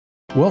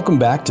Welcome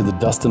back to the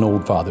Dustin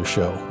Oldfather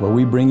Show, where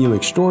we bring you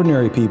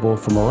extraordinary people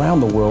from around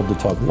the world to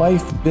talk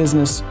life,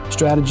 business,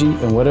 strategy,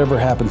 and whatever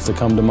happens to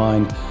come to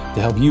mind to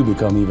help you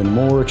become even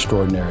more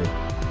extraordinary.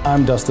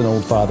 I'm Dustin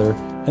Oldfather,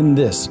 and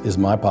this is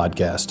my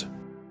podcast.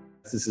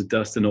 This is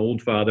Dustin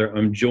Oldfather.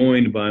 I'm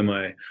joined by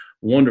my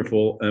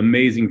wonderful,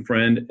 amazing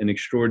friend and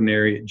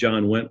extraordinary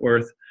John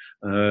Wentworth.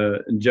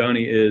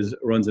 Johnny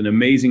runs an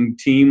amazing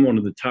team, one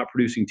of the top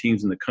producing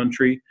teams in the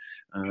country.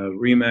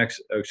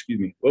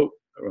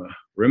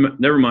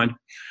 Never mind.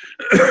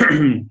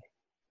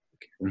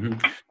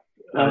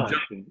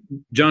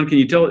 John, can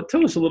you tell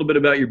us a little bit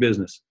about your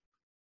business?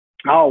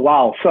 Oh,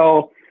 wow.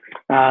 So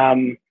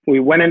we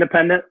went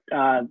independent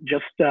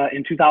just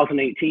in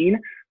 2018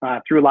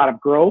 through a lot of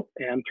growth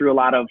and through a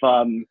lot of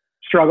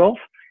struggles.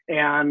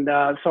 And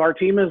so our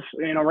team is,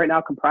 right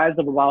now comprised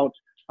of about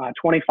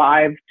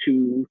 25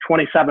 to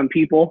 27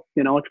 people.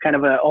 It's kind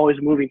of always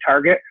a moving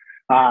target,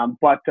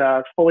 but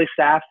fully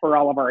staffed for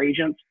all of our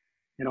agents.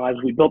 As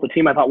we built the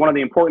team, I thought one of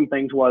the important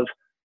things was,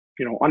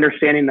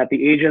 understanding that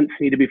the agents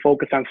need to be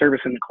focused on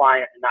servicing the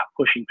client and not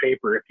pushing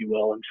paper, if you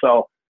will. And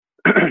so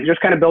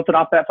just kind of built it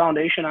off that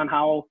foundation on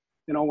how,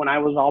 when I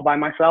was all by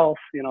myself,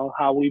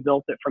 how we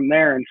built it from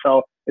there. And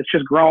so it's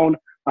just grown.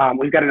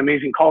 We've got an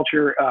amazing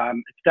culture.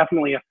 It's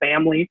definitely a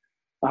family.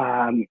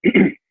 And,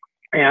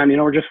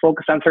 we're just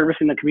focused on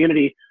servicing the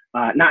community,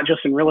 not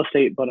just in real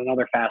estate, but in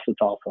other facets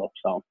also.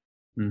 So.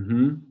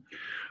 Mm-hmm.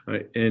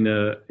 Right. And,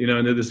 I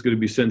know this is going to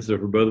be sensitive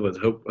for both of us.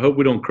 Hope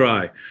we don't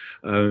cry.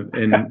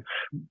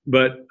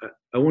 But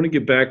I want to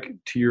get back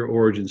to your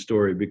origin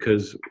story,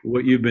 because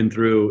what you've been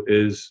through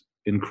is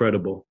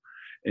incredible.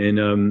 And,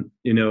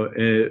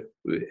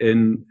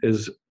 and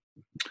as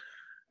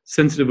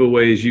sensitive a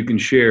way as you can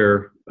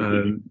share,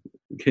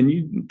 can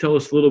you tell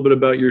us a little bit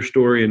about your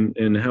story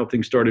and how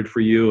things started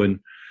for you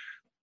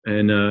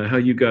and how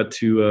you got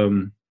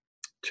to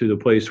the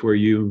place where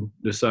you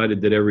decided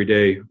that every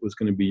day was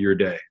going to be your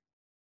day?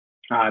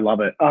 I love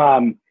it.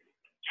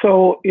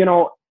 So,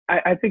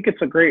 I think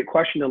it's a great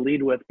question to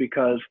lead with,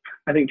 because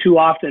I think too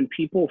often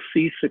people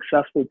see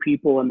successful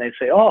people and they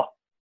say, oh,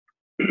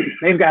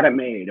 they've got it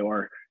made,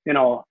 or,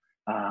 I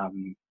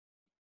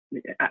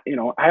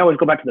always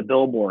go back to the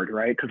billboard,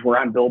 right? Because we're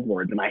on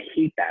billboards and I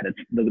hate that. It's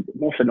the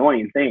most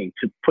annoying thing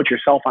to put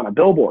yourself on a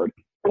billboard,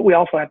 but we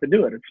also have to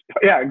do it.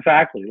 Yeah,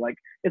 exactly. Like,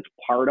 it's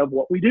part of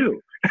what we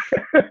do.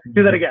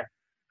 Do that again.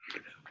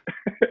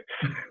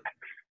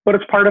 But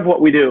it's part of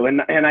what we do.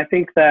 And I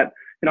think that,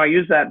 I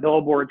use that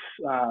billboards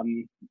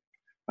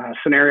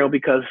scenario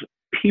because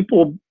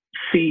people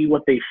see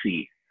what they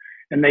see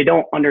and they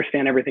don't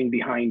understand everything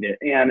behind it.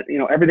 And,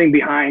 everything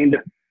behind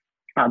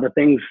the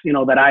things,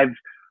 that I've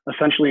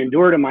essentially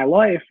endured in my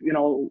life,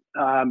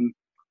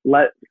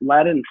 led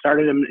and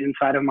started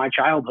inside of my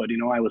childhood.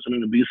 I was in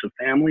an abusive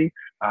family.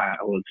 I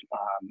was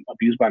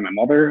abused by my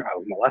mother. I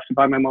was molested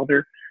by my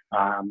mother.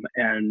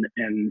 And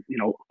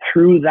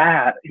through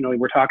that,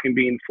 we're talking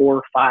being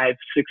 4, 5,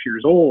 6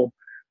 years old,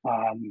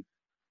 and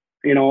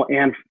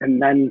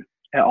then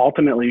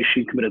ultimately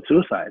she committed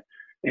suicide.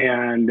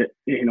 And,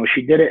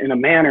 she did it in a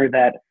manner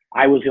that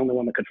I was the only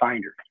one that could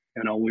find her.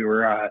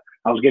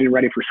 I was getting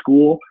ready for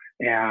school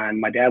and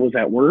my dad was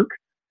at work.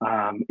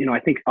 I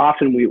think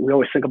often we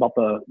always think about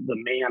the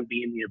man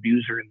being the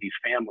abuser in these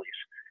families.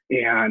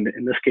 And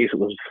in this case, it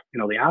was,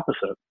 the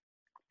opposite.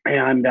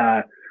 And,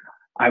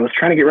 I was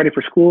trying to get ready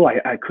for school.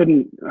 I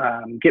couldn't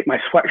get my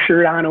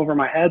sweatshirt on over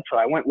my head. So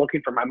I went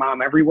looking for my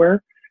mom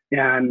everywhere.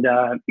 And,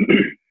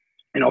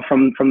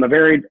 from the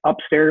very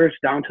upstairs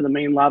down to the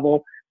main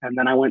level. And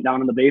then I went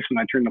down in the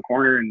basement. I turned the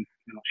corner and,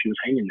 she was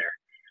hanging there.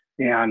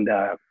 And,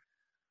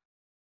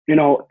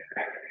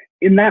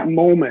 in that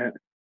moment,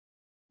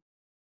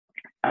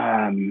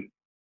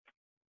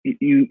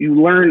 you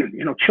learn,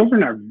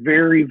 children are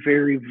very,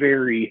 very,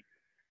 very,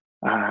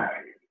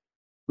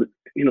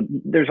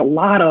 there's a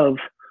lot of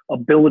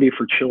ability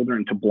for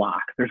children to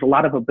block. There's a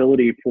lot of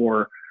ability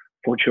for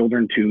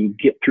children to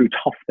get through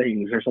tough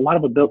things. There's a lot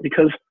of ability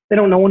because they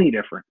don't know any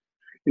different.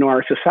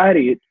 Our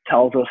society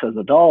tells us as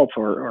adults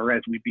or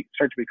as we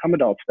start to become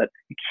adults that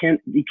you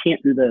can't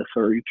do this,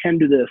 or you can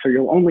do this, or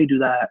you'll only do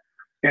that.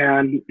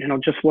 And,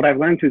 just what I've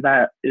learned through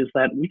that is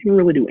that we can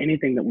really do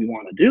anything that we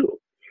want to do.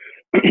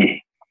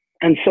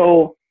 And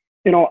so,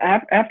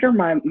 after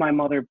my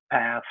mother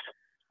passed,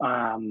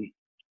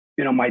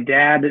 my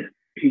dad,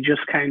 he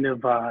just kind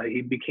of,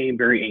 he became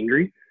very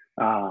angry.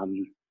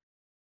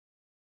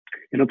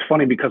 It's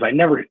funny because I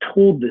never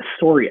told this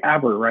story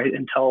ever, right,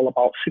 until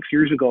about 6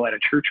 years ago at a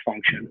church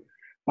function.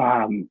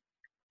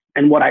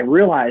 And what I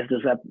realized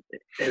is that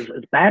as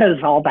bad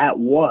as all that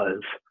was,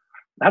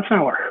 that's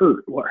not what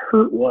hurt. What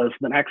hurt was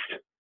the next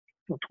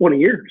 20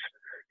 years,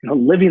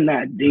 living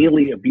that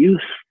daily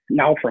abuse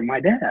now from my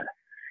dad.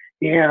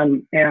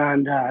 And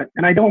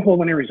I don't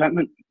hold any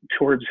resentment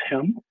towards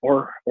him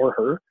or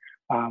her.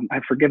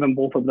 I've forgiven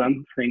both of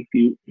them, thank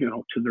you,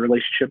 to the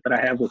relationship that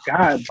I have with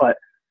God. But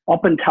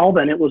up until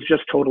then, it was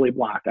just totally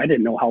blocked. I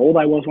didn't know how old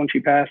I was when she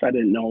passed. I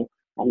didn't know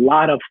a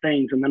lot of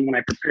things. And then when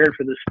I prepared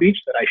for the speech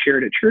that I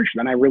shared at church,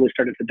 then I really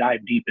started to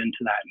dive deep into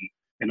that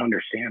and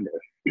understand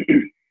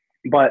it.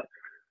 But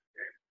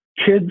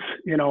kids,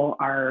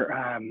 are,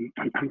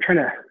 I'm trying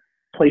to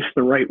place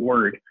the right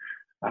word.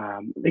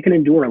 They can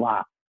endure a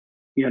lot,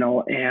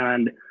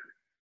 and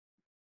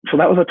so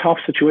that was a tough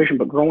situation.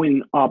 But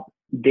growing up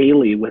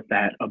daily with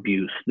that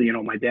abuse,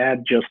 my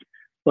dad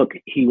look,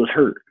 he was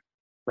hurt,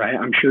 right?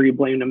 I'm sure he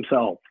blamed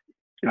himself.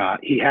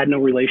 He had no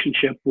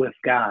relationship with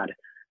God.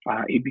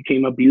 He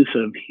became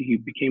abusive. He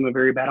became a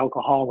very bad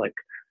alcoholic.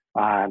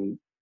 And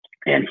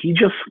he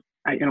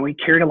he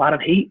carried a lot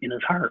of hate in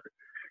his heart.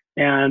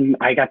 And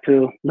I got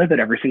to live it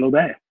every single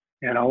day.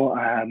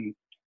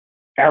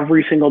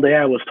 Every single day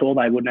I was told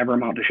I would never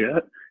amount to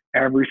shit.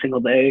 Every single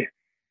day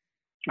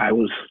I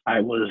was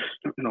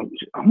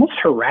almost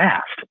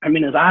harassed. I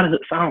mean, as odd as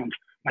it sounds,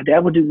 my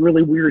dad would do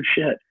really weird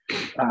shit.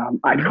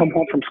 I'd come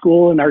home from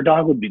school and our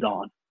dog would be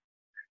gone.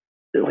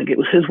 Like, it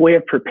was his way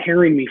of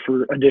preparing me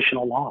for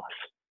additional loss.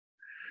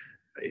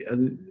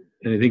 And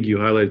I think you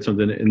highlighted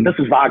something. This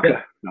is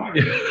vodka. No.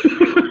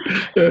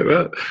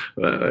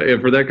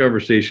 For that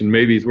conversation,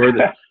 maybe it's worth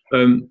it.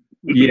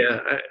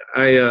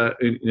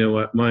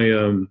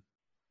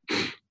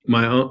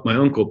 My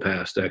uncle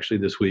passed actually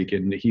this week,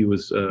 and he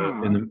was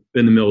in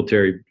the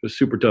military, a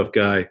super tough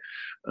guy,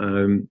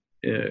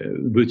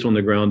 boots on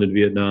the ground in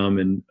Vietnam,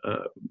 and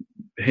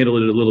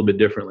handled it a little bit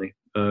differently.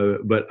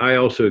 But I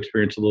also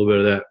experienced a little bit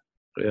of that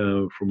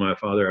from my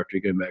father after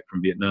he came back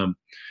from Vietnam,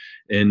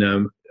 and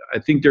I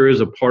think there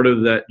is a part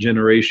of that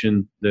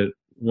generation that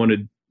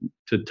wanted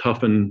to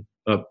toughen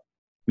up,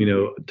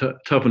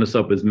 toughen us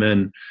up as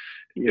men.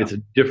 Yeah. It's a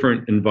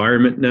different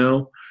environment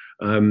now.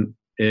 In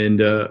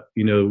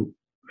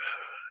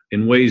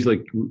ways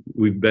like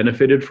we've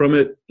benefited from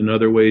it. In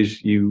other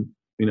ways,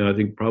 I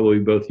think probably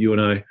both you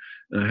and I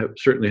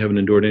certainly haven't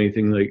endured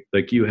anything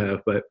like you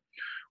have, but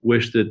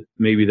wish that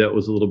maybe that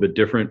was a little bit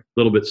different, a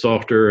little bit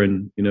softer,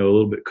 and a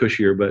little bit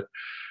cushier. But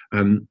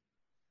in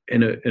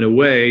a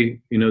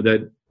way,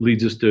 that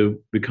leads us to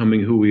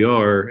becoming who we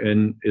are,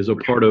 and is a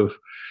part of,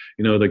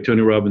 like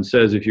Tony Robbins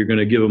says, if you're going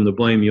to give them the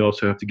blame, you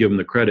also have to give them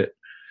the credit.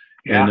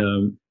 Yeah.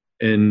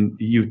 And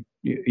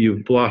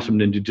you've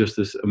blossomed into just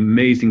this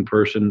amazing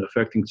person,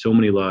 affecting so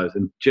many lives,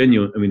 and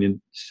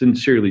and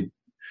sincerely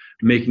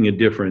making a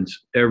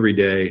difference every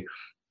day.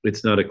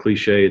 It's not a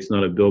cliche. It's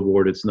not a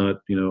billboard. It's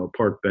not, a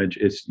park bench.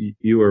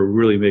 You are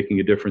really making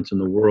a difference in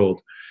the world,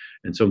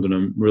 and something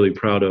I'm really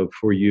proud of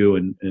for you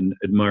and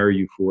admire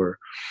you for.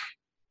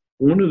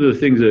 One of the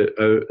things that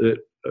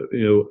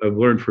I've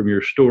learned from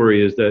your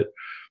story is that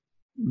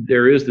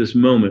there is this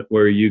moment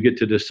where you get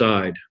to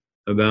decide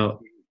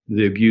about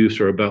the abuse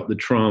or about the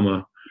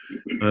trauma.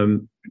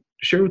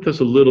 Share with us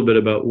a little bit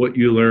about what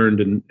you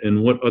learned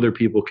and what other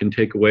people can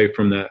take away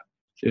from that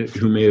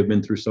who may have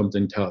been through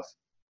something tough.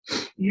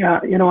 Yeah,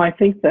 I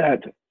think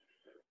that,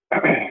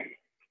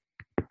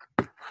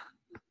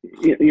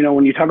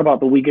 when you talk about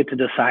the we get to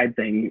decide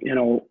thing,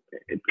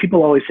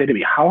 people always say to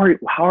me, how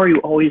are you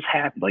always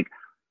happy? Like,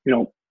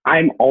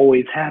 I'm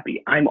always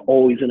happy. I'm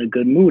always in a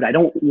good mood. I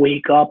don't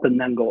wake up and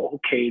then go,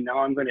 okay, now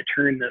I'm going to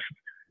turn this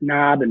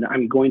knob and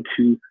I'm going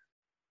to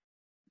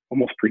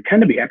almost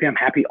pretend to be happy. I'm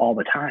happy all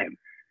the time.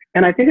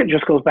 And I think it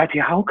just goes back to,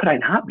 how could I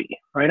not be,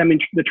 right? I mean,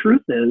 the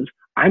truth is,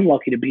 I'm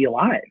lucky to be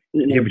alive.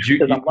 Yeah, but you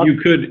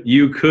could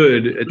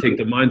take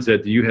the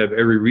mindset that you have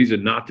every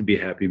reason not to be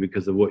happy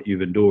because of what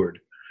you've endured.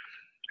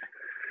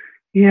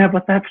 Yeah,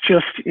 but that's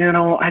just,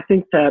 I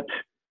think that,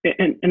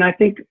 and I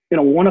think,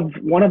 one of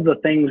the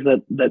things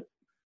that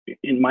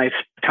in my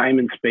time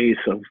and space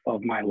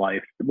of my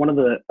life, one of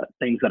the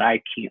things that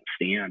I can't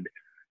stand,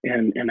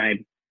 and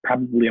I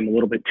probably am a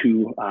little bit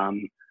too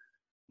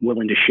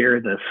willing to share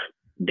this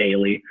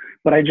daily,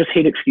 but I just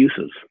hate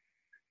excuses.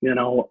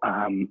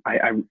 I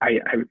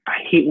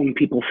hate when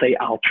people say,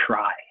 I'll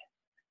try.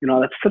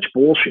 That's such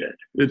bullshit.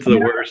 It's the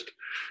worst.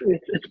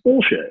 It's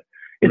bullshit.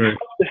 It's right.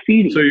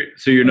 defeating.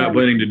 So you're not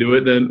planning to do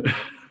it then?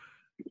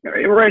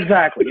 Right,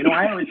 exactly.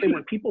 I always say,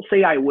 when people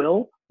say I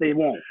will, they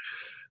won't.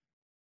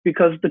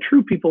 Because the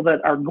true people that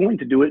are going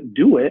to do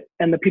it,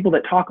 and the people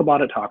that talk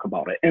about it.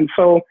 And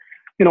so,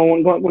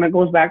 when it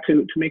goes back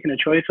to making a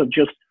choice of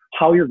just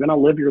how you're going to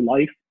live your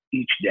life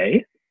each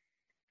day,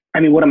 I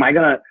mean, what am I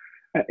going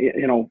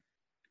to,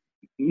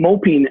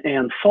 moping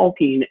and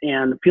sulking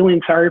and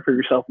feeling sorry for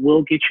yourself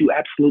will get you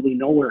absolutely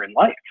nowhere in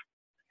life.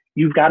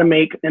 You've got to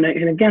make, and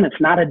again, it's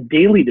not a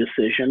daily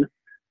decision.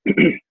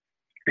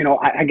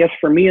 I guess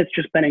for me, it's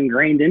just been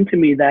ingrained into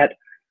me that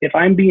if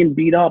I'm being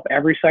beat up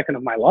every second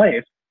of my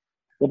life,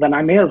 well, then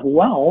I may as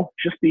well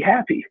just be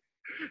happy.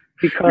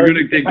 Because you're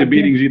going to take the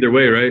beatings either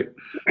way, right?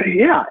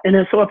 Yeah.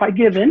 And so if I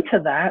give into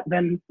that,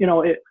 then,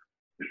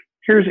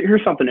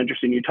 here's something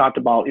interesting. You talked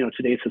about,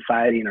 today's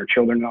society and our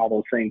children and all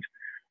those things.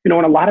 And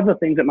a lot of the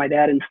things that my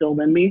dad instilled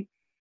in me,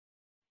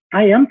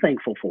 I am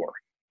thankful for.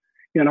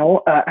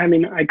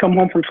 I come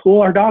home from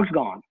school, our dog's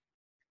gone.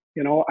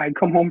 I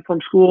come home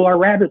from school, our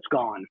rabbit's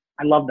gone.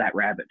 I love that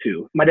rabbit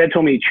too. My dad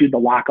told me he chewed the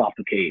lock off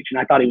the cage, and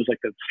I thought he was like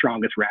the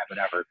strongest rabbit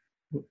ever.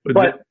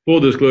 But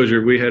full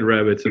disclosure, we had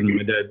rabbits, and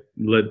my dad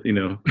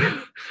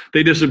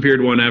they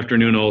disappeared one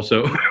afternoon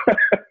also.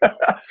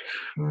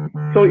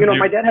 So,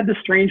 my dad had this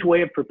strange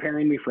way of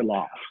preparing me for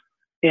loss.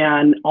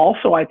 And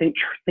also, I think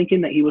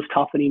thinking that he was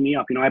toughening me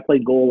up. I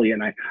played goalie,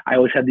 and I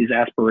always had these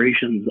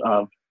aspirations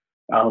of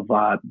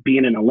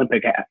being an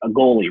Olympic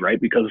goalie, right?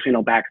 Because,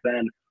 back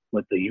then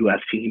with the U.S.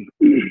 team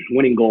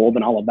winning gold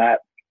and all of that.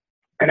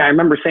 And I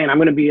remember saying, I'm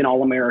going to be an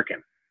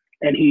All-American.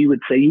 And he would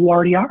say, you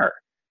already are.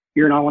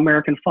 You're an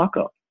All-American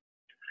fuck-up,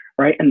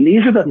 right? And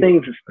these are the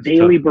things, this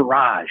daily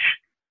barrage,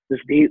 this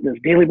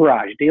daily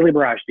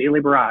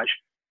barrage.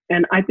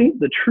 And I think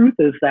the truth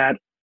is that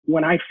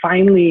when I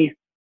finally,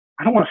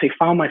 I don't want to say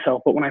found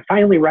myself, but when I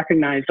finally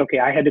recognized, okay,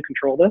 I had to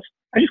control this,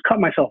 I just cut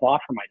myself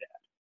off from my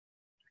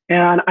dad.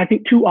 And I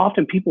think too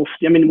often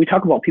we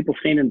talk about people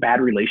staying in bad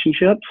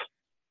relationships.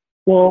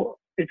 Well,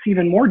 it's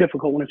even more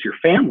difficult when it's your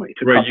family.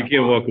 Right, you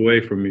can't walk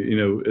away from,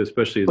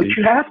 especially. But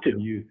you have to.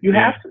 You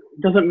have to.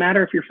 It doesn't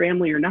matter if you're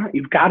family or not.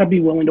 You've got to be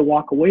willing to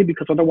walk away,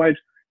 because otherwise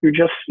you're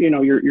just,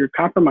 you're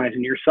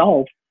compromising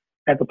yourself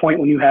at the point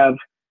when you have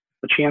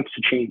a chance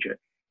to change it.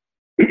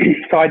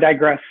 So I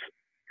digress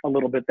a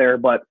little bit there,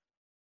 but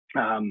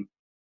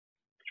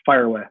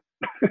fire away.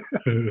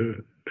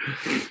 I'm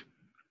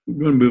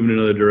going to move in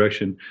another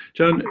direction.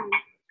 John,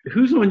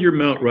 who's on your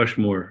Mount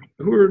Rushmore?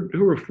 Who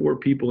are 4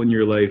 people in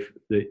your life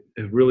that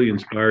have really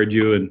inspired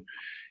you and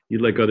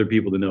you'd like other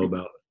people to know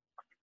about?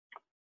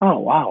 Oh,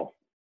 wow.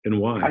 And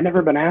why? I've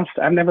never been asked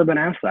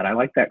that. I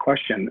like that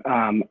question.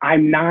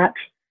 I'm not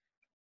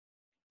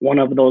one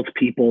of those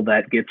people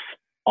that gets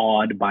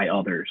awed by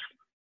others.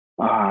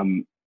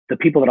 The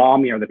people that awe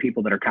me are the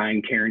people that are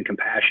kind, caring,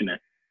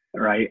 compassionate,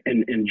 right?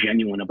 And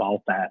genuine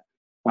about that.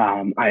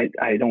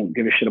 I don't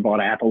give a shit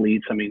about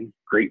athletes.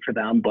 Great for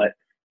them, but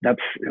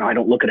that's, I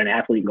don't look at an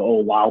athlete and go, oh,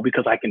 wow,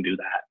 because I can do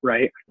that,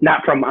 right?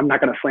 I'm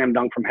not going to slam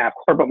dunk from half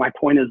court, but my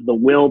point is the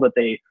will that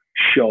they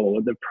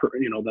show, the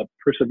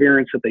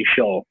perseverance that they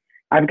show.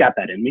 I've got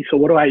that in me. So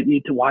what do I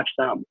need to watch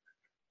them?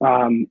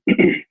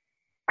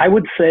 I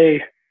would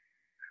say,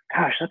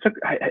 gosh,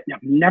 I've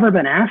never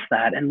been asked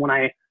that. And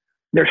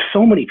there's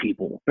so many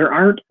people,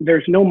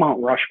 there's no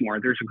Mount Rushmore.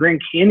 There's a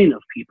Grand Canyon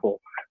of people,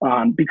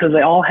 because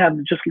they all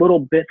have just little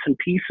bits and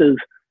pieces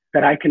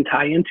that I can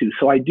tie into.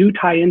 So I do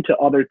tie into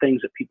other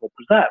things that people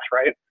possess,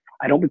 right?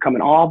 I don't become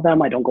in awe of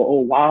them. I don't go, oh,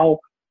 wow.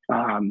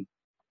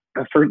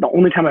 For the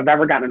only time I've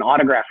ever gotten an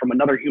autograph from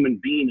another human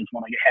being is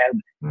when I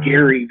had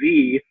Gary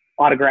V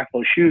autograph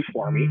those shoes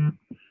for me.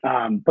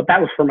 But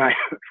that was for my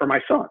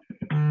son.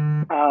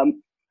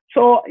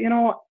 So,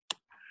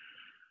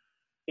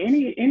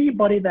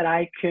 anybody that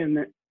I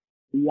can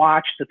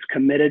watch that's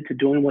committed to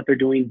doing what they're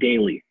doing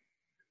daily,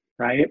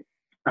 right?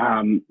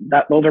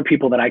 Those are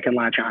people that I can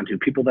latch onto,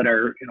 people that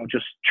are,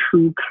 just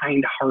true,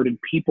 kind-hearted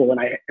people. And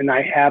I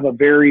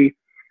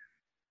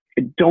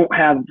don't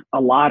have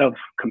a lot of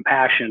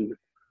compassion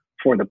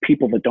for the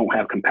people that don't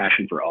have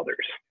compassion for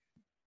others.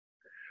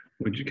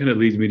 Which kind of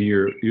leads me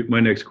to my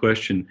next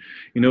question.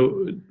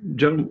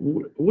 John,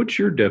 what's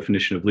your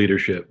definition of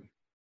leadership?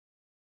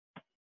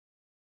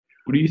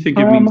 What do you think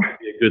it means to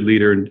be a good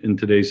leader in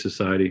today's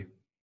society?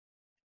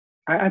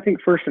 I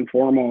think first and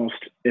foremost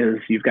is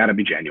you've got to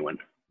be genuine,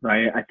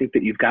 right? I think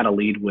that you've got to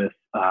lead with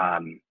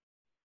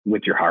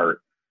your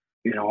heart.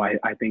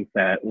 I think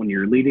that when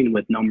you're leading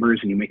with numbers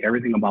and you make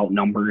everything about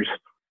numbers,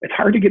 it's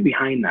hard to get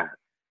behind that,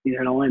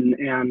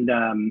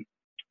 and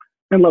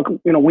look,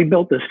 we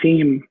built this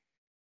team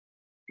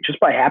just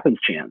by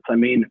happenstance.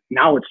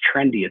 Now it's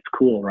trendy. It's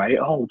cool, right?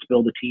 Oh, let's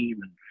build a team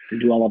and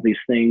do all of these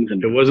things.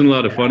 And it wasn't a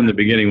lot of fun in the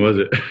beginning, was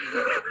it?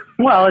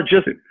 Well, it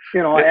just,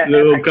 the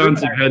whole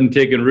concept hadn't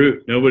taken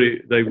root.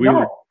 Nobody,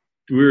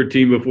 we were a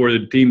team before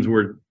the teams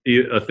were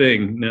a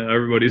thing. Now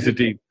everybody's a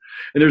team.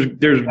 And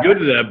there's good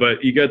to that,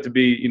 but you got to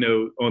be,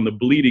 on the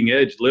bleeding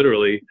edge,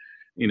 literally,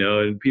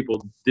 and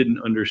people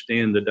didn't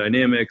understand the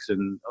dynamics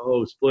and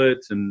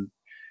splits, and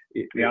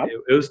it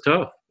was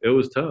tough. It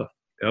was tough.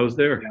 I was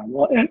there. Yeah,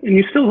 well, and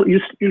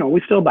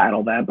we still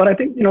battle that. But I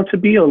think, to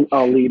be a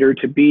leader,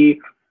 to be,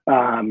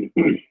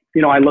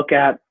 I look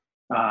at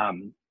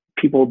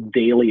people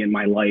daily in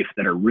my life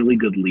that are really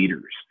good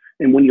leaders.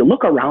 And when you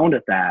look around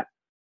at that,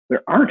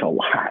 there aren't a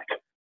lot,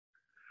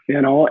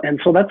 and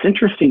so that's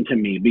interesting to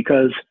me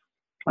because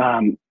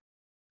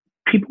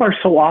people are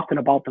so often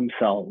about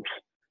themselves.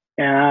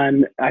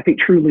 And I think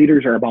true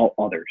leaders are about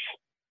others,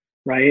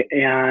 right?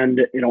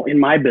 And, in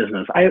my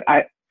business,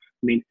 I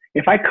mean,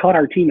 if I cut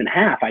our team in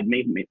half, I'd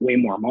make way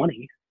more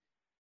money,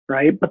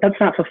 right? But that's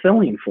not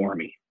fulfilling for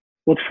me.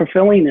 What's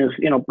fulfilling is,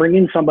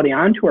 bringing somebody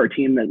onto our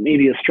team that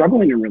maybe is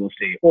struggling in real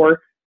estate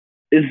or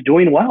is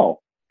doing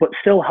well, but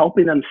still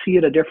helping them see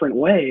it a different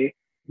way,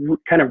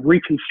 kind of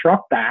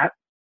reconstruct that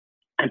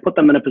and put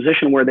them in a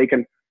position where they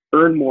can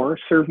earn more,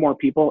 serve more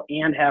people,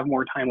 and have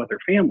more time with their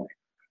family.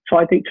 So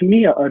I think to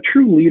me, a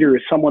true leader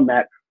is someone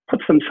that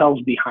puts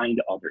themselves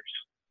behind others.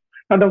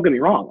 Now, don't get me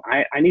wrong.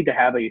 I need to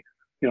have a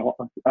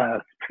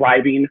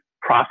thriving,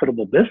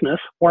 profitable business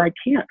or I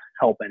can't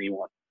help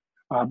anyone.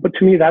 But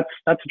to me, that's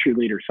a true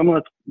leader,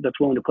 someone that's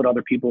willing to put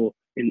other people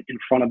in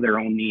front of their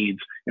own needs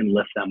and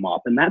lift them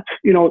up. And that's,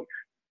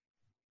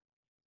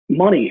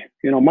 money,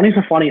 money's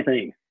a funny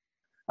thing.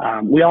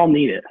 We all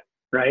need it,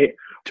 right?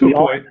 To we a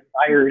all point. have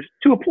desires,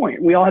 to a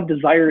point. We all have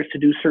desires to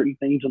do certain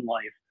things in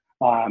life.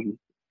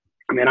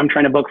 I mean, I'm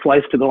trying to book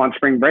flights to go on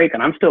spring break,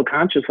 and I'm still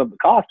conscious of the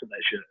cost of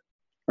that shit,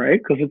 right?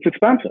 Because it's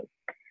expensive.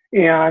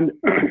 And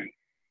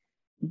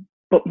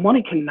but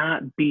money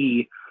cannot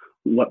be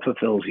what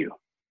fulfills you.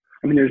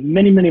 I mean, there's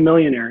many, many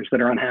millionaires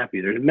that are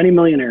unhappy. There's many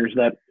millionaires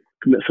that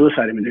commit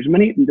suicide. I mean,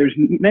 there's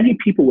many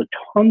people with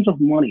tons of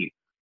money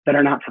that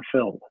are not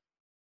fulfilled.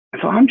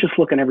 And so I'm just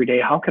looking every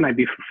day, how can I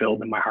be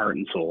fulfilled in my heart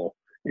and soul?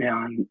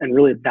 And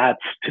really,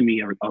 that's to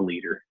me a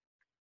leader.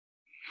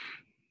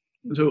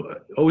 So I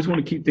always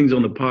want to keep things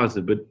on the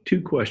positive, but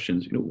two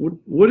questions. You know,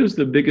 what is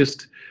the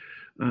biggest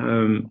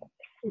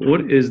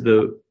what is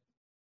the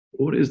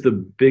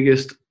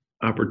biggest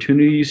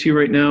opportunity you see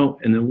right now,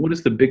 and then what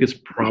is the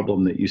biggest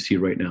problem that you see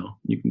right now?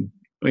 You can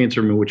answer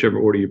them in whichever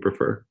order you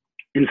prefer.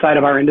 Inside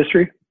of our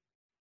industry?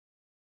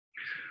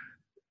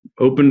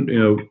 Open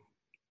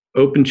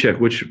check,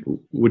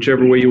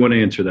 whichever way you want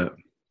to answer that.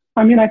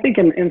 I mean, I think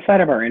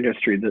inside of our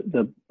industry,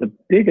 the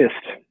biggest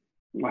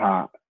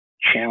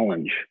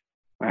challenge,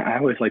 I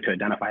always like to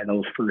identify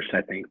those first,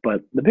 I think,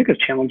 but the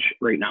biggest challenge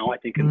right now, I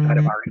think, inside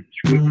of our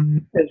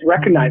industry is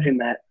recognizing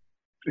that,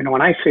 you know,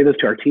 when I say this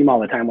to our team all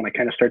the time, when I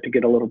kind of start to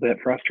get a little bit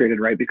frustrated,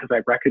 right, because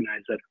I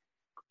recognize that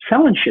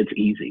selling shit's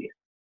easy.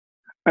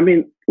 I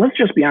mean, let's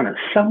just be honest,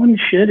 selling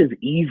shit is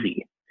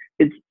easy.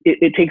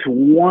 It takes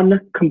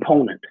one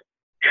component,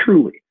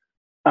 truly,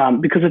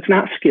 because it's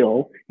not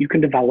skill. You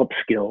can develop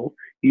skill.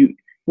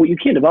 What you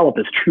can't develop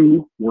is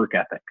true work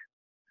ethic.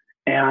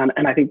 And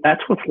I think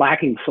that's what's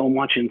lacking so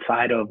much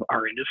inside of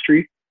our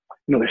industry.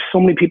 You know, there's so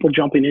many people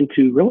jumping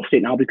into real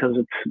estate now because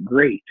it's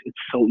great. It's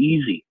so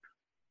easy.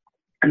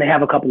 And they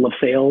have a couple of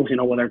sales, you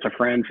know, whether it's a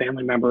friend,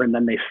 family member, and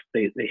then they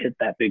hit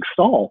that big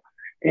stall.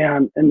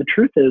 And the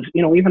truth is,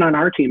 you know, even on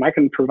our team, I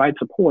can provide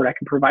support. I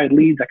can provide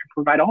leads. I can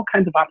provide all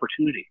kinds of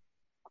opportunity.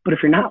 But if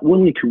you're not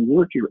willing to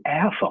work your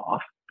ass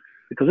off,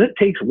 because it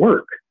takes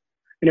work,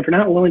 and if you're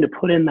not willing to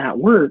put in that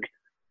work,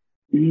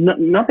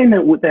 nothing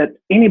that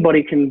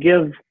anybody can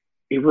give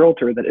a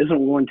realtor that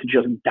isn't willing to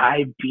just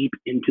dive deep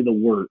into the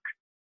work,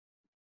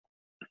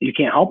 you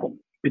can't help them,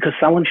 because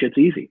selling shit's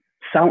easy.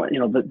 Selling, you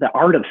know, the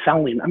art of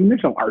selling, I mean,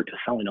 there's no art to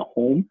selling a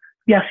home.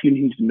 Yes, you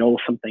need to know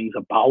some things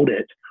about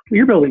it, but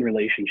you're building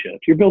relationships,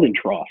 you're building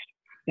trust.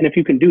 And if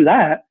you can do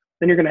that,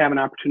 then you're going to have an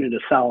opportunity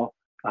to sell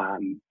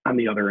on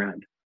the other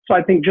end. So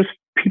I think just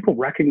people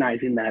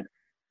recognizing that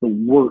the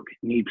work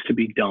needs to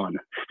be done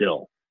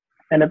still.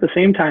 And at the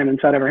same time,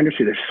 inside of our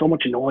industry, there's so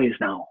much noise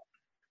now.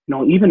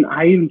 You know,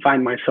 I even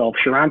find myself,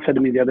 Sharon said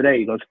to me the other day,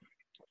 he goes,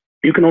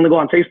 you can only go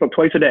on Facebook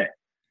twice a day,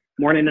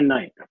 morning and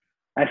night.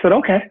 I said,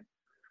 okay.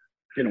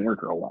 Didn't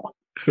work real well.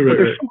 Right, but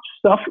there's so much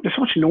stuff, there's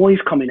so much noise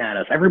coming at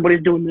us.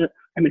 Everybody's doing this.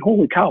 I mean,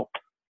 holy cow.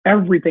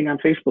 Everything on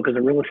Facebook is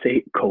a real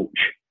estate coach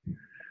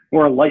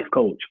or a life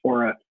coach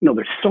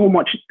there's so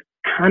much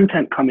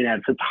content coming at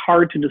us. It's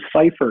hard to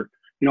decipher.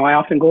 You know, I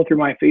often go through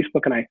my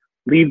Facebook and I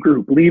leave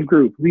group.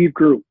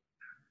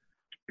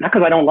 Not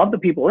because I don't love the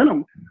people in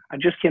them. I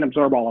just can't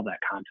absorb all of that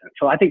content.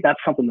 So I think that's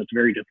something that's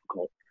very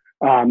difficult.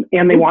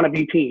 And they want to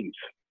be teams.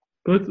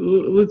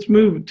 Let's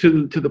move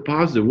to the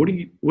positive.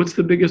 What's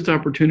the biggest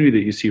opportunity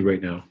that you see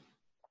right now?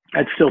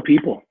 It's still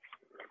people,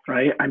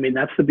 right? I mean,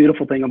 that's the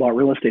beautiful thing about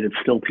real estate. It's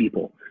still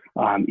people.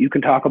 You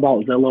can talk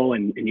about Zillow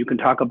and you can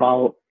talk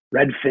about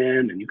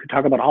Redfin and you can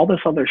talk about all this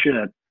other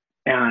shit.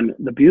 And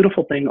the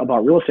beautiful thing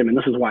about real estate, and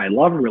this is why I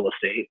love real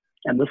estate,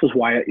 and this is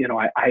why, you know,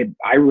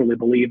 I really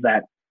believe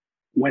that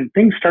when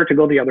things start to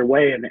go the other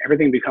way and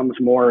everything becomes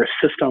more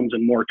systems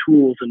and more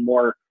tools and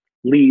more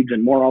leads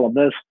and more all of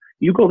this,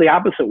 you go the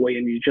opposite way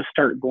and you just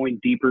start going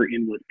deeper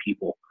in with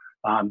people.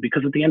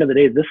 Because at the end of the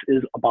day, this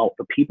is about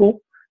the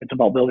people. It's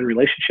about building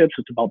relationships.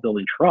 It's about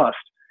building trust.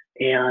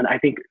 And I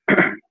think,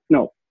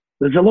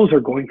 the Zillows are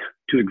going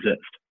to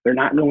exist. They're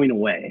not going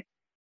away,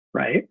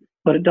 right?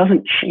 But it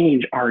doesn't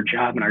change our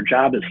job. And our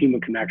job is human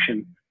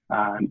connection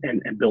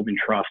and building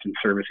trust and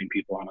servicing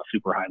people on a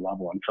super high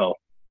level. And so,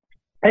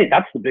 hey,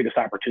 that's the biggest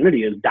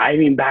opportunity, is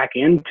diving back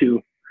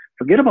into,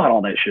 forget about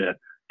all that shit.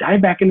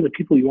 Dive back into the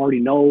people you already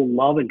know,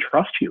 love, and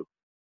trust you.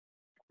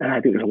 And I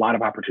think there's a lot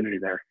of opportunity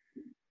there.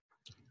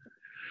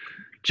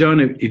 John,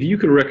 if you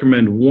could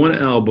recommend one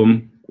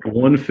album,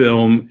 one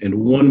film, and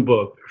one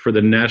book for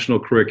the national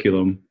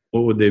curriculum,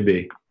 what would they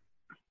be?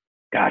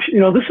 Gosh, you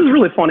know, this is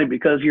really funny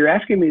because you're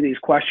asking me these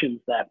questions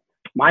that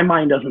my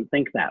mind doesn't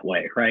think that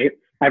way, right?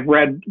 I've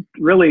read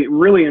really,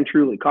 really and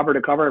truly, cover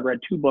to cover, I've read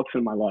 2 books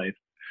in my life.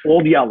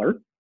 Old Yeller,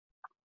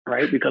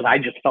 right? Because I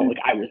just felt like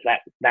I was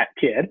that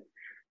kid.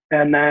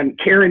 And then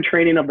Care and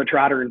Training of the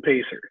Trotter and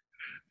Pacer.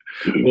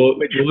 Well,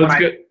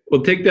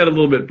 we'll take that a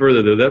little bit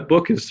further, though. That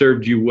book has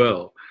served you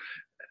well.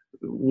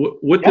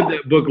 What did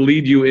that book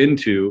lead you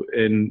into,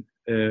 and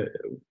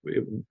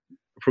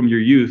from your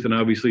youth and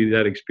obviously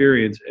that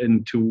experience,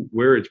 and to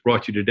where it's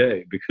brought you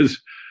today?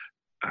 Because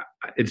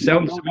it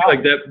sounds to me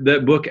like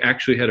that book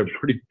actually had a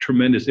pretty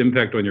tremendous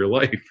impact on your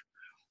life.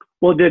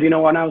 Well, it did. You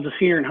know, when I was a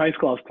senior in high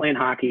school, I was playing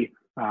hockey.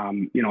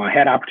 I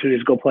had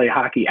opportunities to go play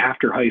hockey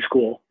after high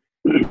school.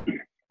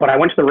 But I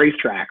went to the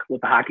racetrack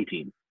with the hockey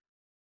team,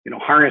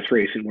 harness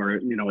racing, where,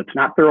 it's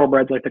not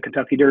thoroughbreds like the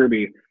Kentucky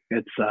Derby.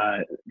 It's,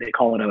 they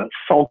call it a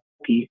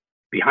sulky,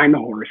 behind the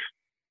horse.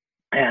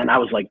 And I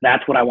was like,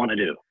 that's what I want to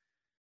do.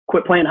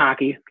 Quit playing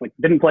hockey,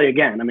 didn't play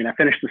again. I mean, I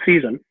finished the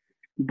season,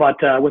 but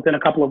within a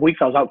couple of weeks,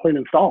 I was out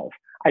cleaning stalls.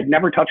 I'd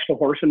never touched a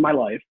horse in my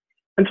life.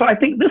 And so I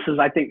think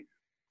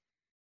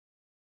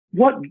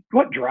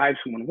what drives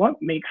someone, what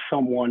makes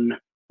someone,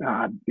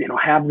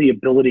 have the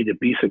ability to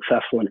be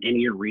successful in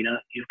any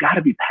arena. You've got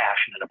to be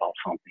passionate about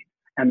something.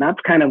 And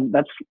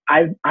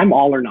I'm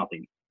all or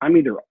nothing. I'm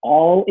either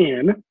all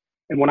in,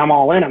 and when I'm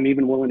all in, I'm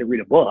even willing to read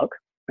a book.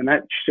 And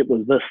that shit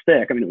was this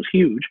thick. I mean, it was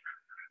huge.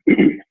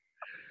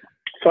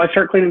 So I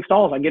start cleaning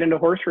stalls. I get into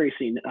horse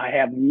racing. I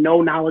have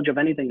no knowledge of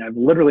anything. I've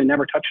literally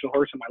never touched a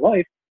horse in my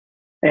life.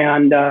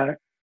 And,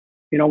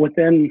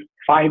 within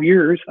 5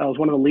 years, I was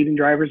one of the leading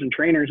drivers and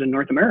trainers in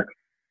North America.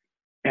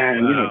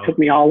 And, Wow. it took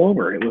me all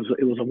over. It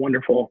was a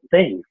wonderful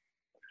thing.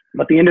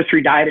 But the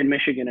industry died in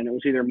Michigan, and it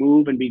was either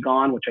move and be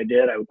gone, which I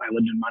did. I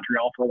lived in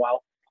Montreal for a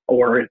while,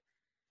 or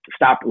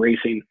stop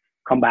racing,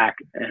 come back,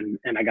 and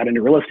I got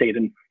into real estate.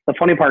 And the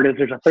funny part is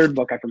there's a third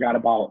book I forgot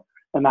about,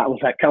 and that was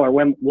that Keller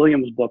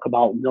Williams book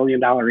about $1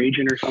 Million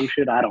Agent or some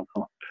shit. I don't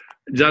know.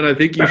 John, I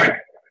think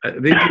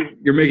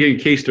you're making a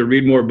case to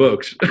read more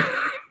books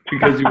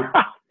because you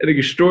had an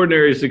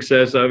extraordinary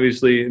success,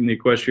 obviously, in the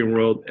equestrian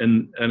world,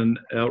 and an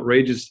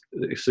outrageous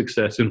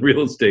success in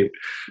real estate.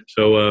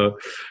 So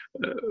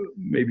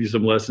maybe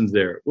some lessons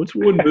there. What's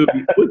one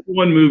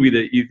movie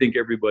that you think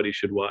everybody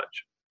should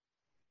watch?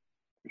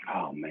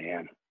 Oh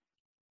man,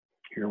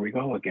 here we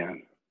go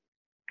again.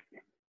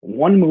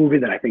 One movie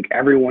that I think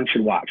everyone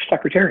should watch: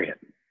 Secretariat.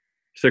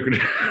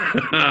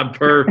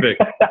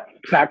 Perfect.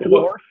 Back to the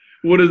horse.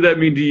 What does that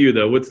mean to you,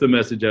 though? What's the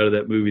message out of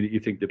that movie that you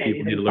think that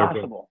people need to learn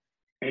from?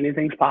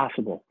 Anything's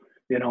possible.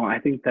 I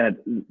think that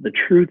the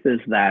truth is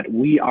that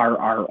we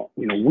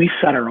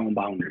set our own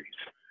boundaries,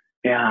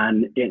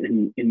 and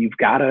you've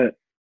got to,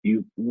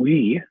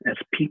 we as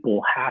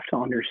people have to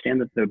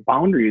understand that the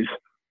boundaries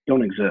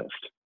don't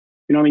exist.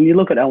 You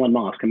look at Elon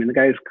Musk. The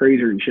guy's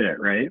crazier than shit,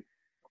 right?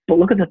 But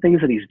look at the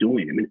things that he's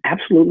doing.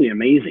 Absolutely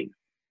amazing.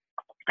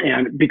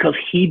 And because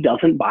he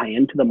doesn't buy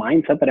into the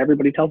mindset that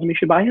everybody tells him he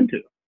should buy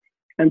into.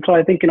 And so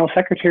I think,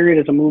 Secretariat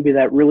is a movie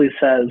that really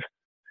says,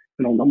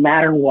 no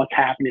matter what's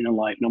happening in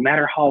life, no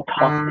matter how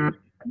tough, no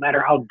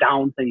matter how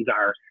down things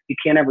are, you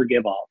can't ever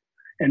give up.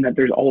 And that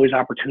there's always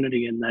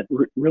opportunity, and that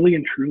really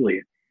and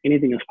truly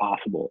anything is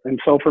possible. And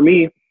so for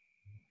me,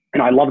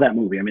 I love that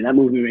movie. That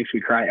movie makes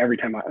me cry every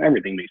time.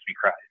 Everything makes me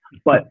cry.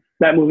 But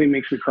that movie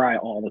makes me cry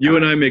all the time. You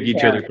and I make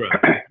each other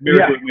cry.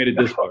 Miracle made it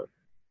this far.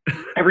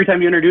 Every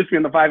time you introduce me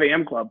in the 5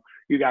 a.m. club,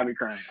 you got me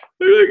crying.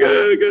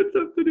 I got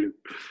something to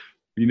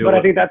do. But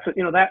I think that's,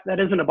 that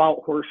isn't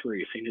about horse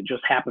racing. It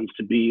just happens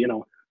to be,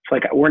 it's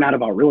like we're not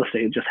about real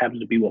estate. It just happens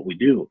to be what we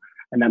do.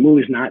 And that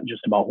movie's not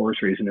just about horse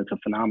racing. It's a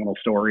phenomenal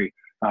story.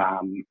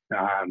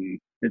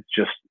 It's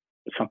just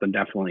something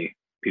definitely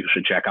people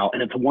should check out.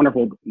 And it's a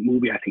wonderful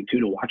movie, I think, too,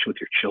 to watch with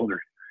your children.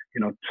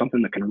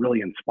 Something that can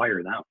really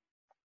inspire them.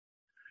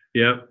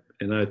 Yeah.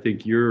 And I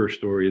think your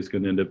story is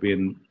going to end up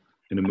being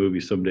in a movie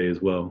someday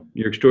as well.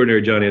 You're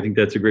extraordinary, Johnny. I think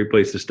that's a great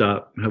place to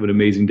stop. Have an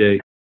amazing day.